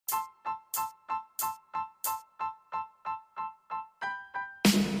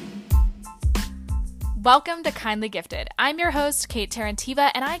Welcome to Kindly Gifted. I'm your host, Kate Tarantiva,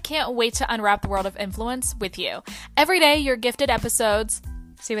 and I can't wait to unwrap the world of influence with you. Every day, you're gifted episodes,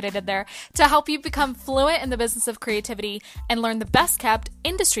 see what I did there, to help you become fluent in the business of creativity and learn the best kept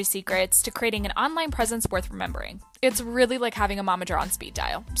industry secrets to creating an online presence worth remembering. It's really like having a momager on speed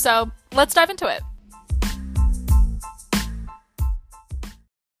dial. So let's dive into it.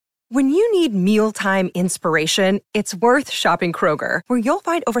 When you need mealtime inspiration, it's worth shopping Kroger, where you'll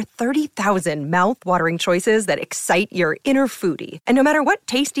find over 30,000 mouth-watering choices that excite your inner foodie. And no matter what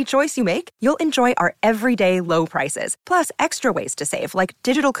tasty choice you make, you'll enjoy our everyday low prices, plus extra ways to save, like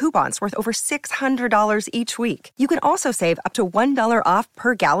digital coupons worth over $600 each week. You can also save up to $1 off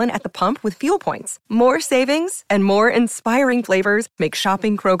per gallon at the pump with fuel points. More savings and more inspiring flavors make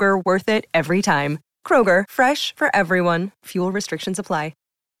shopping Kroger worth it every time. Kroger, fresh for everyone. Fuel restrictions apply.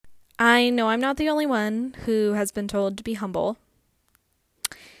 I know I'm not the only one who has been told to be humble.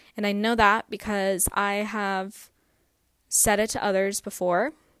 And I know that because I have said it to others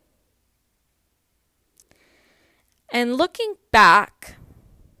before. And looking back,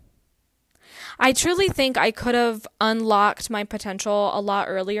 I truly think I could have unlocked my potential a lot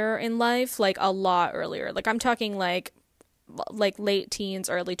earlier in life, like a lot earlier. Like I'm talking like late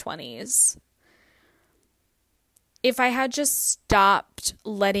teens, early 20s. If I had just stopped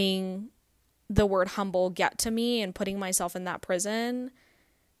letting the word humble get to me and putting myself in that prison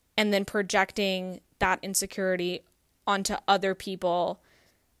and then projecting that insecurity onto other people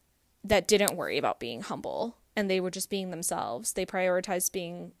that didn't worry about being humble and they were just being themselves. They prioritized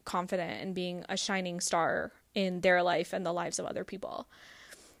being confident and being a shining star in their life and the lives of other people.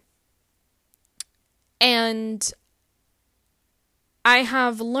 And I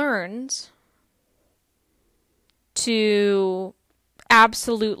have learned to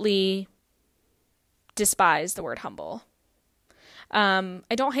absolutely despise the word humble. I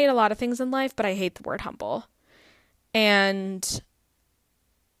don't hate a lot of things in life, but I hate the word humble. And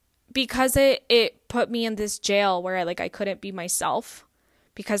because it put me in this jail where I couldn't be myself,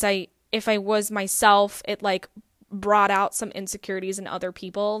 because if I was myself, it brought out some insecurities in other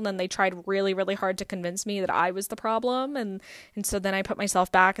people, and then they tried really, really hard to convince me that I was the problem, and so then I put myself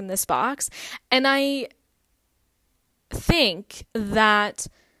back in this box. And I think that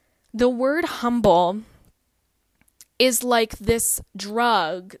the word humble is like this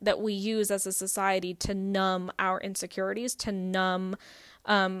drug that we use as a society to numb our insecurities, to numb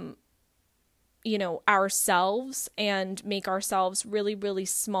ourselves and make ourselves really, really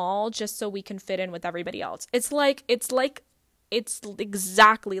small just so we can fit in with everybody else. It's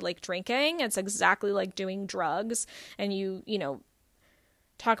exactly like drinking. It's exactly like doing drugs, and you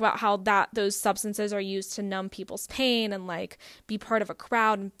talk about how those substances are used to numb people's pain and be part of a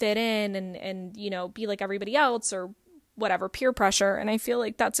crowd and fit in and be like everybody else or whatever, peer pressure. And I feel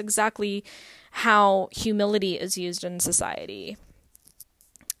like that's exactly how humility is used in society.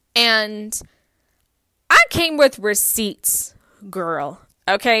 And I came with receipts, girl.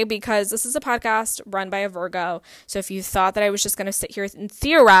 Okay, because this is a podcast run by a Virgo. So if you thought that I was just going to sit here and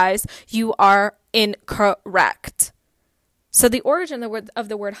theorize, you are incorrect. So the origin of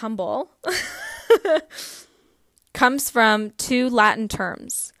the word humble comes from two Latin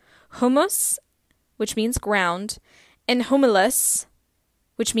terms, humus, which means ground, and humilus,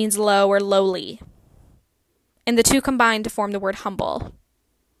 which means low or lowly. And the two combine to form the word humble,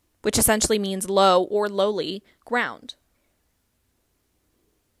 which essentially means low or lowly ground.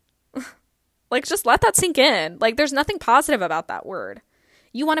 Just let that sink in. There's nothing positive about that word.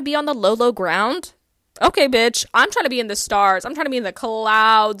 You want to be on the low ground? Okay, bitch, I'm trying to be in the stars. I'm trying to be in the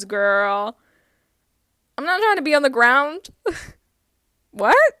clouds, girl. I'm not trying to be on the ground.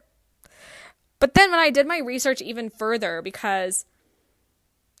 What? But then when I did my research even further, because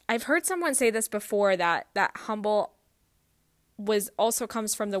I've heard someone say this before, that humble also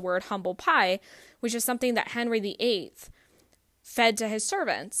comes from the word humble pie, which is something that Henry VIII fed to his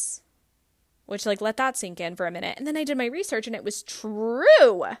servants, which let that sink in for a minute. And then I did my research and it was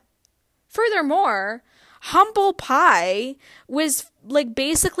true. Furthermore, humble pie was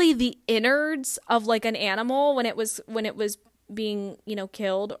basically the innards of an animal when it was being,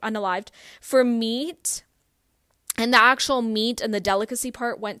 killed, unalived, for meat. And the actual meat and the delicacy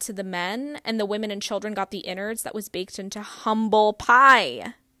part went to the men, and the women and children got the innards that was baked into humble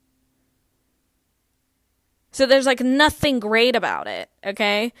pie. So there's nothing great about it,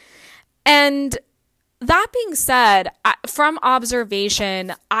 okay? And that being said, from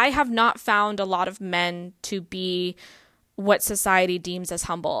observation, I have not found a lot of men to be what society deems as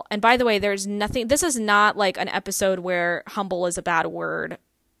humble. And by the way, there's nothing, this is not an episode where humble is a bad word,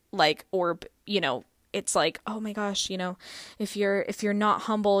 or, it's like, oh my gosh, you know, if you're not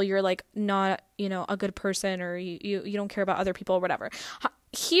humble, you're like not, you know, a good person, or you don't care about other people or whatever.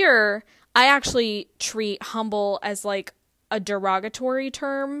 Here, I actually treat humble as like a derogatory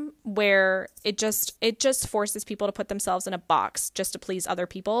term, where it just forces people to put themselves in a box just to please other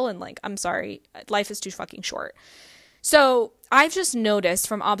people. And like, I'm sorry, life is too fucking short. So I've just noticed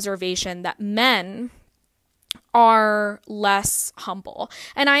from observation that men are less humble.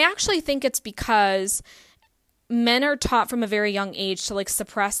 And I actually think it's because men are taught from a very young age to like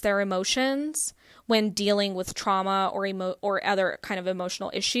suppress their emotions when dealing with trauma or other kind of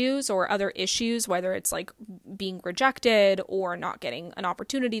emotional issues, or other issues, whether it's like being rejected or not getting an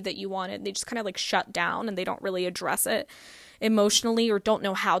opportunity that you wanted. They just kind of like shut down, and they don't really address it emotionally, or don't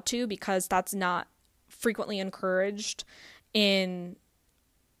know how to, because that's not frequently encouraged in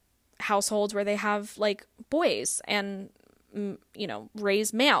households where they have like boys and, you know,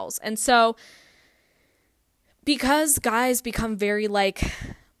 raise males. And so because guys become very like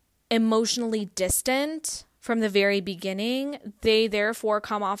emotionally distant from the very beginning, they therefore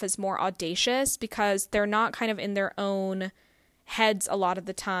come off as more audacious, because they're not kind of in their own heads a lot of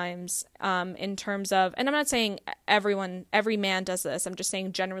the times, in terms of, and I'm not saying every man does this, I'm just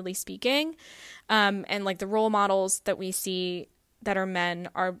saying generally speaking, and like the role models that we see that are men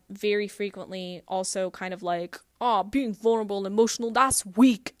are very frequently also kind of like, oh, being vulnerable and emotional, that's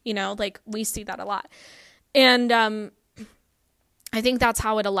weak, you know, like we see that a lot. And I think that's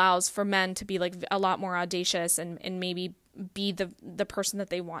how it allows for men to be like a lot more audacious and maybe be the person that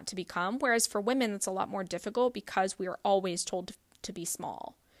they want to become. Whereas for women, it's a lot more difficult, because we are always told to be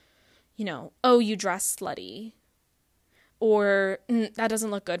small. You know, oh, you dress slutty, or that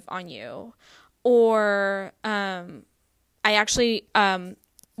doesn't look good on you. Or I actually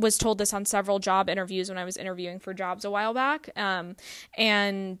was told this on several job interviews when I was interviewing for jobs a while back.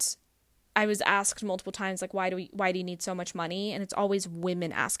 And I was asked multiple times, like, why do you need so much money? And it's always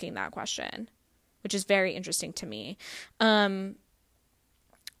women asking that question, which is very interesting to me.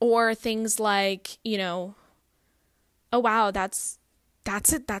 Or things like, you know, oh wow, that's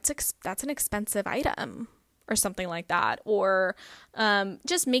an expensive item, or something like that. Or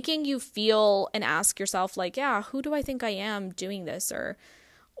just making you feel and ask yourself like, yeah, who do I think I am doing this?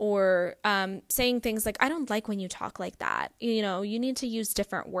 Or saying things like, I don't like when you talk like that. You know, you need to use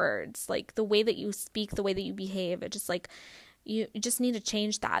different words. Like the way that you speak, the way that you behave, it just like, you just need to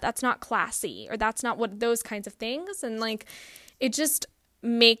change that. That's not classy, or that's not what, those kinds of things. And like, it just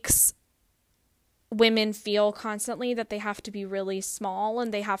makes women feel constantly that they have to be really small,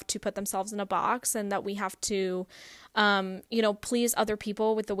 and they have to put themselves in a box, and that we have to, you know, please other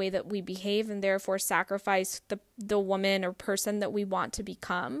people with the way that we behave, and therefore sacrifice the woman or person that we want to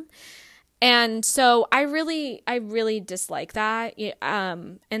become. And so I really dislike that.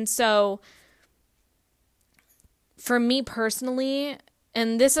 And so for me personally,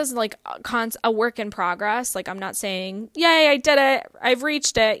 and this is like a work in progress. Like, I'm not saying, yay, I did it, I've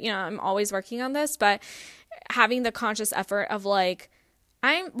reached it. You know, I'm always working on this, but having the conscious effort of like,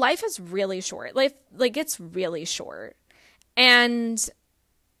 life is really short. Life, like, it's really short. And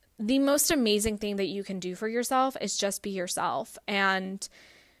the most amazing thing that you can do for yourself is just be yourself, and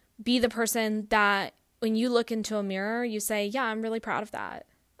be the person that when you look into a mirror, you say, yeah, I'm really proud of that.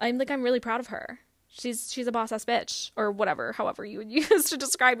 I'm really proud of her. She's a boss ass bitch, or whatever, however you would use to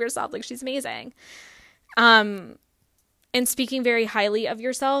describe yourself. Like, she's amazing. And speaking very highly of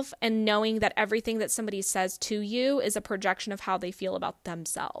yourself, and knowing that everything that somebody says to you is a projection of how they feel about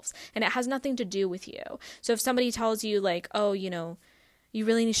themselves. And it has nothing to do with you. So if somebody tells you like, oh, you know, you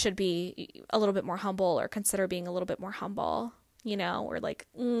really should be a little bit more humble, or consider being a little bit more humble, you know, or like,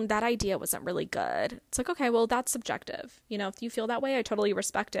 that idea wasn't really good. It's like, okay, well, that's subjective. You know, if you feel that way, I totally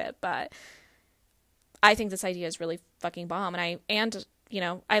respect it. But I think this idea is really fucking bomb. And you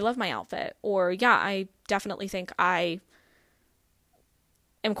know, I love my outfit. Or yeah, I definitely think I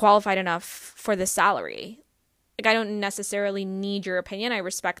am qualified enough for this salary. Like, I don't necessarily need your opinion. I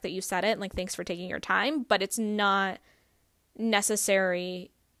respect that you said it, and like, thanks for taking your time, but it's not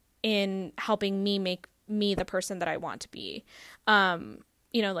necessary in helping me make me the person that I want to be.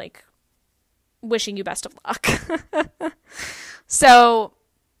 You know, like, wishing you best of luck. So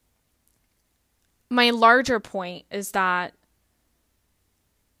my larger point is that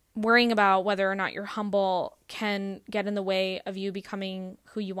worrying about whether or not you're humble can get in the way of you becoming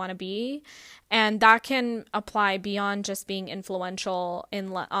who you want to be. And that can apply beyond just being influential in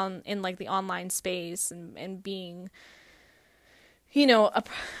like the online space, and being, you know,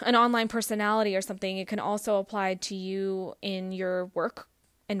 an online personality or something. It can also apply to you in your work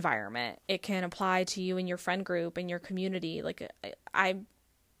environment. It can apply to you in your friend group, in your community. Like,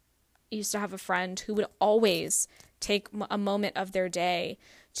 used to have a friend who would always take a moment of their day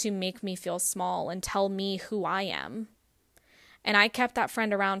to make me feel small and tell me who I am. And I kept that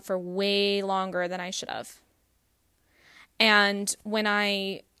friend around for way longer than I should have. And when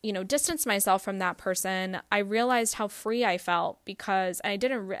I, distanced myself from that person, I realized how free I felt, because I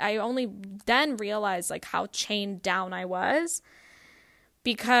only then realized like how chained down I was,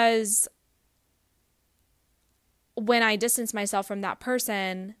 because when I distanced myself from that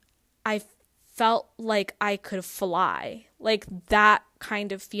person, I felt like I could fly, like that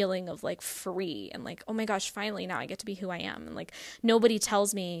kind of feeling of like free and like, oh my gosh, finally now I get to be who I am. And like nobody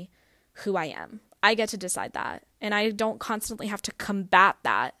tells me who I am. I get to decide that. And I don't constantly have to combat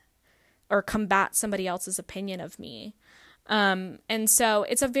that or combat somebody else's opinion of me. And so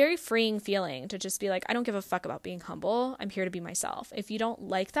it's a very freeing feeling to just be like, I don't give a fuck about being humble. I'm here to be myself. If you don't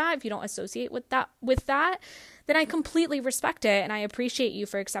like that, if you don't associate with that, then I completely respect it. And I appreciate you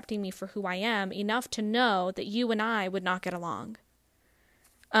for accepting me for who I am enough to know that you and I would not get along.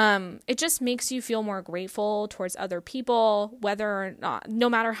 It just makes you feel more grateful towards other people, whether or not, no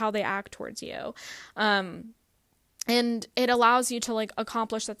matter how they act towards you. And it allows you to like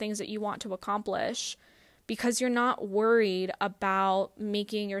accomplish the things that you want to accomplish, because you're not worried about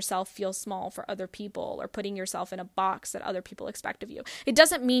making yourself feel small for other people or putting yourself in a box that other people expect of you. It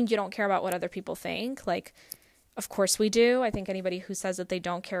doesn't mean you don't care about what other people think. Like, of course we do. I think anybody who says that they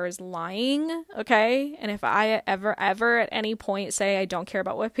don't care is lying, okay? And if I ever at any point say I don't care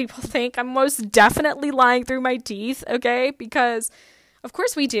about what people think, I'm most definitely lying through my teeth, okay? Because of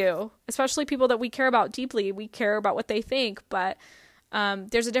course we do, especially people that we care about deeply. We care about what they think, but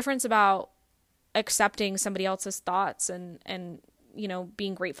there's a difference about accepting somebody else's thoughts and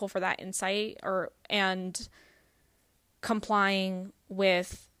being grateful for that insight and complying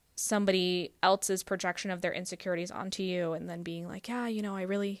with somebody else's projection of their insecurities onto you, and then being like, I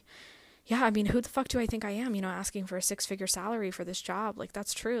mean, who the fuck do I think I am, asking for a 6-figure salary for this job? Like,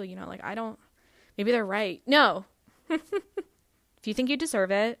 that's true, like, maybe they're right. No. If you think you deserve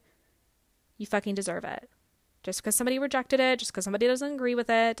it, you fucking deserve it. Just because somebody rejected it, just because somebody doesn't agree with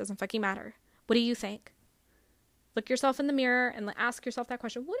it, doesn't fucking matter. What do you think? Look yourself in the mirror and ask yourself that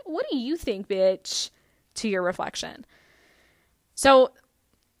question. What do you think, bitch? To your reflection. So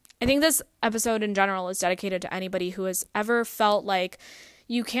I think this episode in general is dedicated to anybody who has ever felt like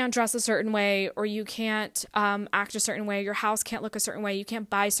you can't dress a certain way, or you can't act a certain way, your house can't look a certain way, you can't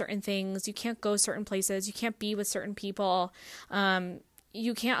buy certain things, you can't go certain places, you can't be with certain people,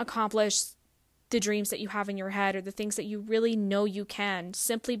 you can't accomplish the dreams that you have in your head or the things that you really know you can,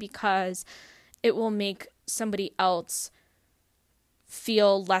 simply because it will make somebody else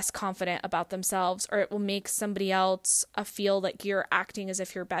feel less confident about themselves, or it will make somebody else feel like you're acting as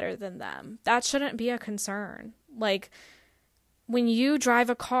if you're better than them. That shouldn't be a concern. Like, when you drive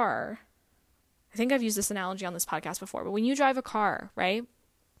a car, I think I've used this analogy on this podcast before, but when you drive a car, right,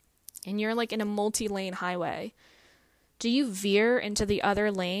 and you're like in a multi-lane highway, do you veer into the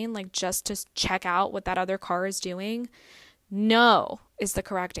other lane like just to check out what that other car is doing? No is the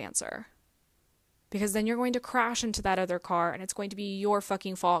correct answer. Because then you're going to crash into that other car, and it's going to be your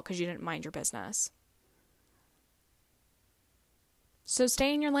fucking fault because you didn't mind your business. So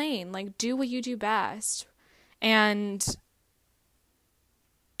stay in your lane. Like, do what you do best. And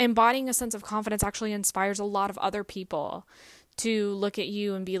embodying a sense of confidence actually inspires a lot of other people to look at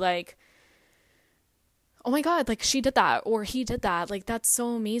you and be like, oh my God, like she did that, or he did that. Like, that's so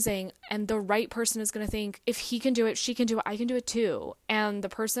amazing. And the right person is going to think, if he can do it, she can do it, I can do it too. And the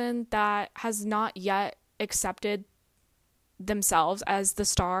person that has not yet accepted themselves as the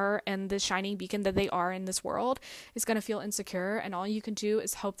star and the shining beacon that they are in this world is going to feel insecure. And all you can do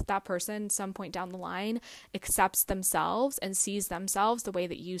is hope that that person, some point down the line, accepts themselves and sees themselves the way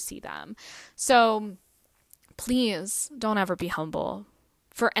that you see them. So please don't ever be humble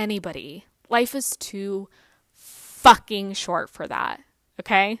for anybody. Life is too fucking short for that,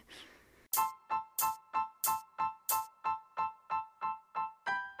 okay?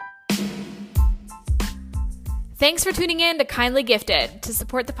 Thanks for tuning in to Kindly Gifted. To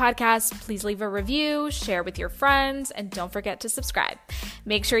support the podcast, please leave a review, share with your friends, and don't forget to subscribe.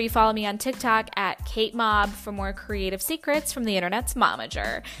 Make sure you follow me on TikTok at Kate Mob for more creative secrets from the internet's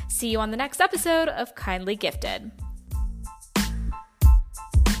momager. See you on the next episode of Kindly Gifted.